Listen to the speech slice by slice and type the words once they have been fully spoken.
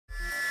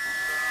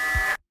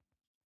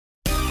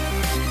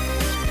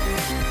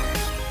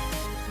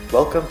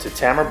Welcome to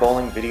Tamer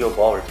Bowling Video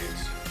Ball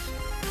Reviews.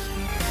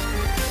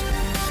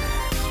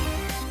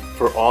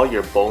 For all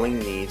your bowling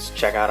needs,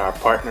 check out our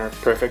partner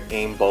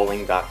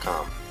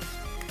PerfectAimBowling.com.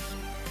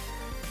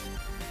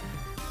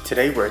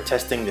 Today we're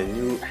testing the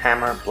new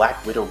Hammer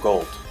Black Widow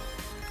Gold.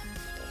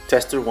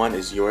 Tester 1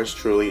 is yours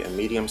truly, a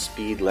medium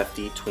speed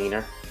lefty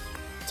tweener.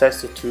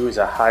 Tester 2 is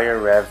a higher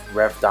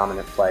rev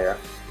dominant player.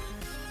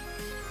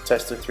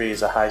 Tester 3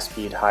 is a high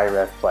speed, high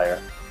rev player.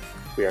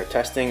 We are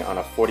testing on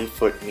a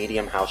 40-foot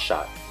medium house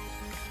shot.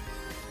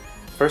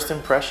 First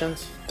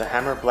impressions, the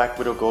Hammer Black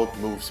Widow Gold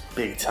moves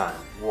big time.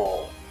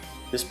 Whoa,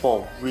 this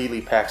ball really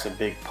packs a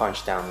big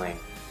punch down lane.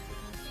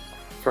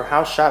 For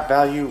house shot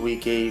value, we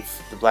gave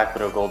the Black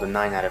Widow Gold a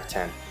 9 out of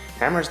 10.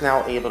 Hammer is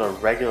now able to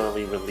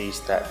regularly release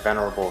that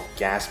venerable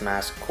gas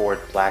mask cord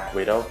Black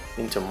Widow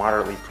into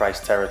moderately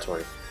priced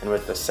territory, and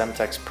with the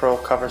Semtex Pearl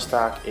cover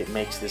stock, it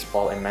makes this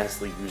ball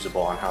immensely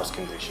usable on house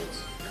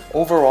conditions.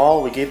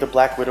 Overall, we gave the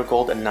Black Widow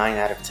Gold a 9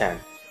 out of 10.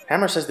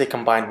 Hammer says they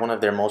combined one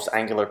of their most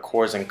angular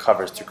cores and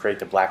covers to create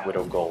the Black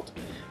Widow Gold.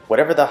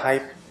 Whatever the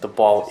hype, the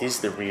ball is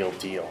the real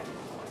deal.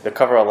 The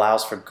cover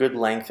allows for good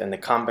length, and the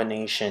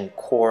combination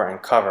core and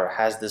cover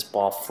has this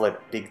ball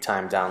flip big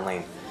time down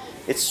lane.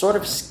 It's sort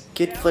of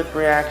skid flip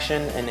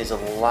reaction and is a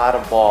lot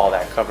of ball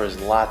that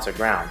covers lots of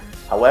ground.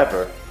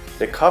 However,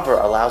 the cover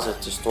allows it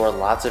to store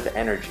lots of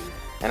energy,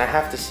 and I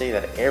have to say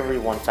that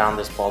everyone found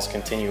this ball's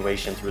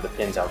continuation through the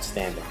pins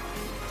outstanding.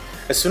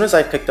 As soon as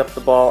I picked up the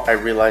ball, I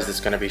realized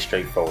it's going to be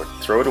straightforward.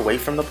 Throw it away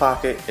from the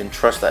pocket and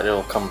trust that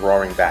it'll come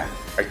roaring back.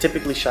 I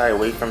typically shy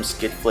away from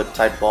skid flip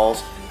type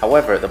balls.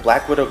 However, the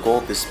Black Widow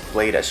Gold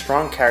displayed a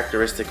strong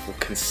characteristic of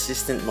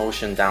consistent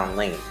motion down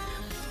lane.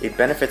 It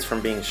benefits from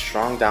being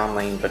strong down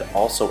lane but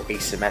also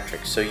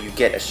asymmetric, so you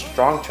get a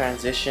strong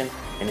transition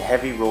and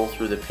heavy roll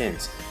through the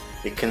pins.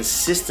 It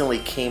consistently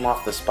came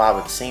off the spot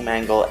with the same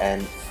angle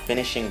and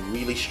finishing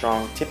really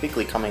strong,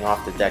 typically coming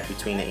off the deck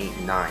between the 8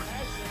 and 9.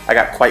 I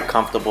got quite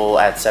comfortable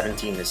at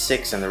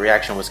 17-6 and the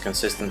reaction was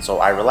consistent, so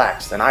I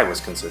relaxed and I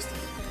was consistent.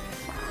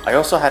 I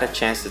also had a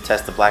chance to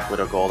test the Black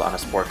Widow Gold on a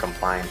sport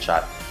compliant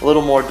shot. A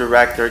little more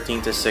direct,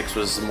 13-6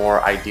 was the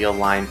more ideal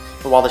line,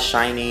 but while the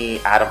shiny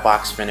out of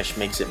box finish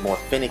makes it more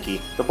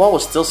finicky, the ball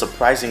was still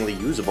surprisingly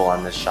usable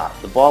on this shot.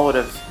 The ball would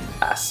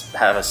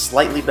have a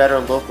slightly better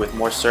look with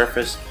more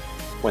surface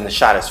when the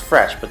shot is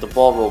fresh, but the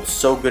ball rolled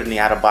so good in the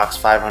out of box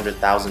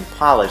 500,000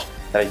 polish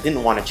that I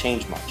didn't want to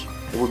change much.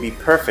 It would be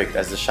perfect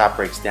as the shot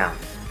breaks down.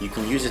 You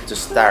can use it to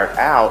start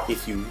out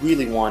if you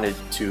really wanted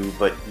to,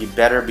 but you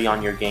better be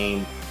on your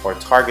game or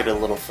target a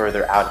little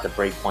further out at the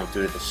break point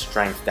due to the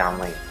strength down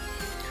lane.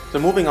 So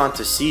moving on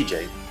to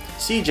CJ.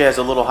 CJ has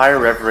a little higher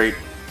rev rate,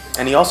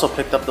 and he also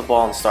picked up the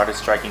ball and started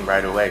striking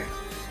right away.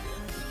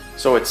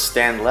 So it's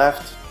stand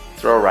left,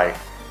 throw right.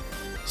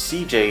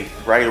 CJ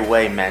right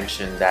away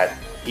mentioned that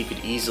he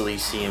could easily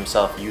see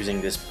himself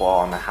using this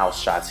ball on the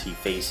house shots he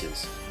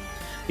faces.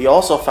 He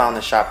also found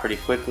the shot pretty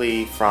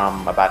quickly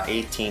from about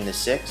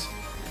 18-6,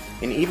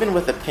 and even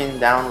with a pin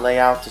down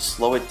layout to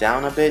slow it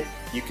down a bit,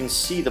 you can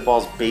see the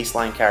ball's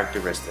baseline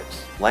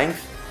characteristics,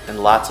 length and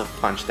lots of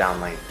punch down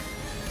lane.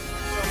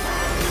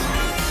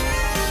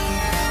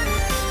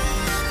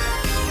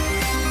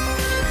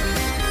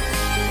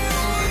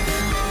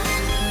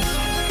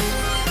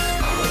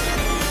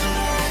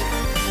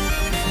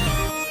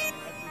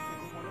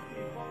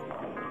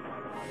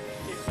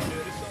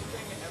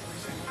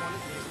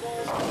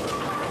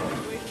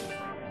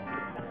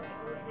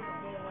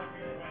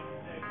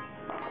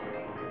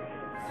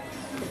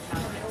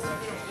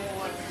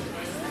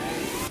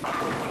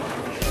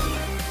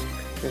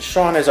 And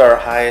Sean is our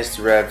highest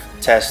rev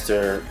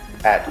tester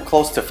at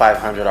close to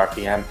 500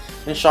 RPM,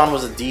 and Sean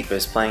was the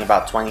deepest, playing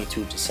about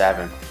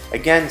 22-7.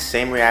 Again,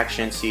 same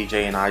reaction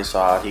CJ and I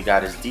saw. He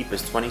got as deep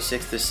as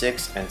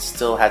 26-6 and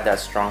still had that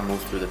strong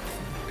move through the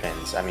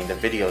pins. I mean, the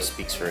video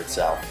speaks for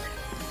itself.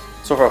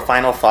 So for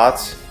final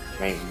thoughts,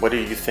 what do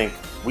you think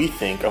we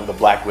think of the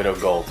Black Widow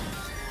Gold?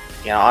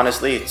 You know,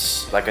 honestly,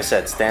 it's like I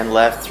said, stand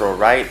left, throw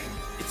right.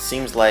 It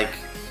seems like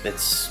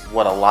it's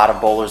what a lot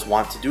of bowlers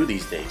want to do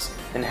these days,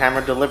 and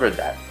Hammer delivered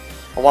that.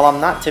 And while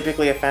I'm not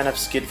typically a fan of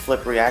skid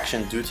flip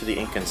reaction due to the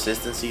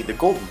inconsistency, the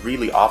Gold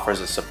really offers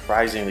a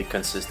surprisingly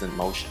consistent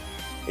motion.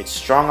 It's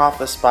strong off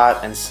the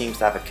spot and seems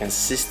to have a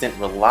consistent,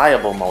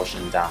 reliable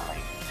motion down lane.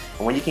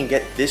 And when you can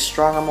get this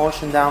strong a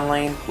motion down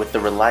lane with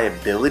the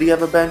reliability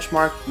of a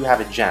benchmark, you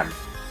have a gem.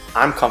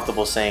 I'm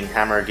comfortable saying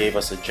Hammer gave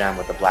us a gem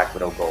with the Black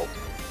Widow Gold.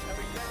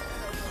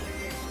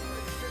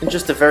 And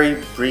just to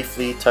very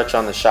briefly touch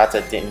on the shots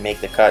that didn't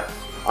make the cut,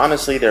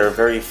 honestly there are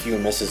very few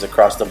misses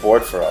across the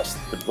board for us.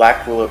 The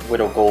Black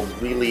Widow Gold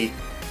really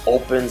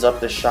opens up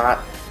the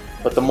shot,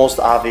 but the most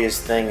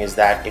obvious thing is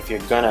that if you're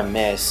gonna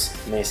miss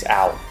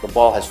out. The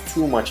ball has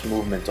too much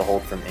movement to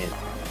hold from in.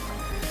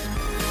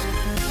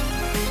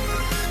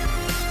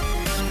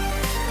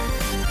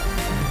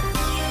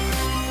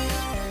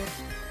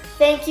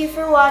 Thank you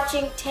for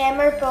watching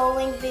Tamer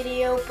Bowling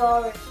Video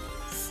Ball Review.